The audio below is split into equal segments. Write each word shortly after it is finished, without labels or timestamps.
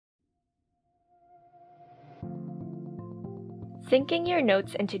Syncing your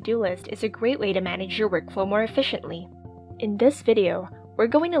notes and to-do list is a great way to manage your workflow more efficiently. In this video, we're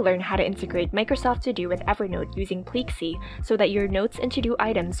going to learn how to integrate Microsoft To Do with Evernote using Pleexy so that your notes and to-do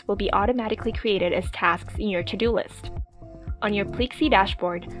items will be automatically created as tasks in your to-do list. On your Pleexy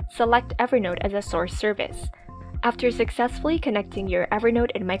dashboard, select Evernote as a source service. After successfully connecting your Evernote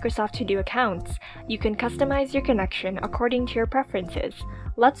and Microsoft To Do accounts, you can customize your connection according to your preferences.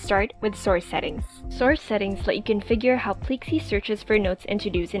 Let's start with Source Settings. Source Settings let you configure how Pleexy searches for notes and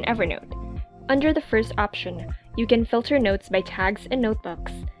to-dos in Evernote. Under the first option, you can filter notes by tags and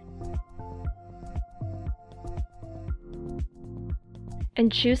notebooks,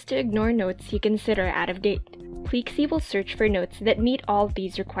 and choose to ignore notes you consider out of date. Pleexy will search for notes that meet all of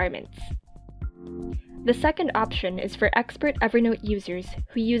these requirements. The second option is for expert Evernote users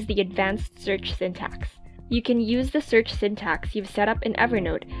who use the advanced search syntax. You can use the search syntax you've set up in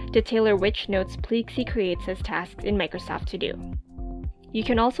Evernote to tailor which notes Pleexy creates as tasks in Microsoft To Do. You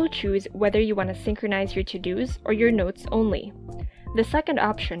can also choose whether you want to synchronize your to-dos or your notes only. The second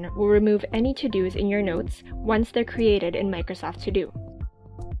option will remove any to-dos in your notes once they're created in Microsoft To Do.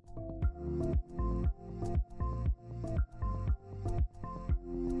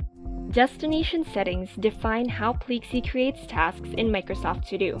 Destination settings define how Pleexy creates tasks in Microsoft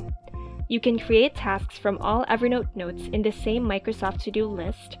To Do. You can create tasks from all Evernote notes in the same Microsoft To Do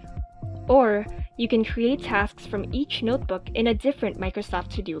list, or you can create tasks from each notebook in a different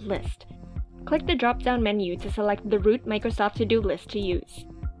Microsoft To Do list. Click the drop-down menu to select the root Microsoft To Do list to use.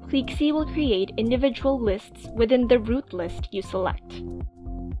 Pleexy will create individual lists within the root list you select.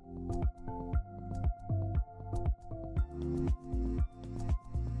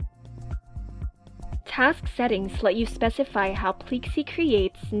 Task settings let you specify how Pleexy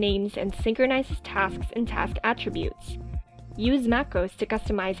creates, names, and synchronizes tasks and task attributes. Use macros to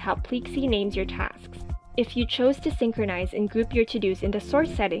customize how Pleexy names your tasks. If you chose to synchronize and group your to-dos in the source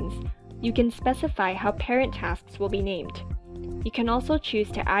settings, you can specify how parent tasks will be named. You can also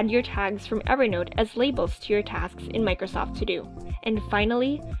choose to add your tags from Evernote as labels to your tasks in Microsoft To Do. And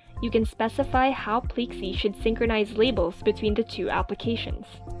finally, you can specify how Pleexy should synchronize labels between the two applications.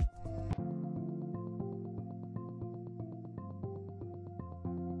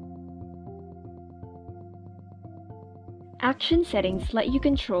 Action settings let you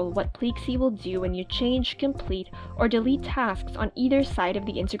control what Pleexy will do when you change, complete, or delete tasks on either side of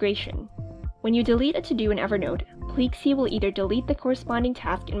the integration. When you delete a to-do in Evernote, Pleexy will either delete the corresponding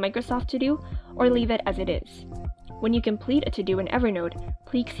task in Microsoft To Do or leave it as it is. When you complete a to-do in Evernote,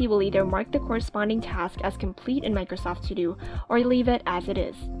 Pleexy will either mark the corresponding task as complete in Microsoft To Do or leave it as it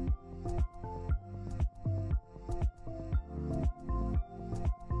is.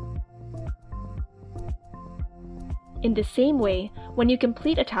 In the same way, when you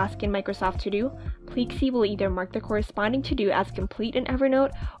complete a task in Microsoft To Do, Pleexy will either mark the corresponding to-do as complete in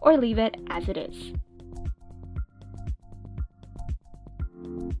Evernote or leave it as it is.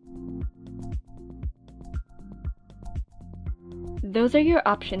 Those are your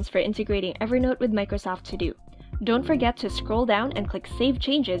options for integrating Evernote with Microsoft To Do. Don't forget to scroll down and click Save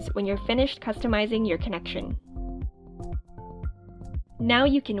Changes when you're finished customizing your connection. Now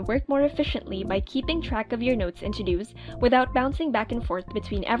you can work more efficiently by keeping track of your notes and to-dos without bouncing back and forth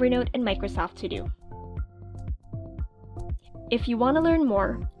between Evernote and Microsoft To Do. If you want to learn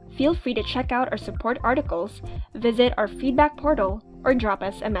more, feel free to check out our support articles, visit our feedback portal, or drop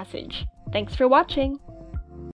us a message. Thanks for watching!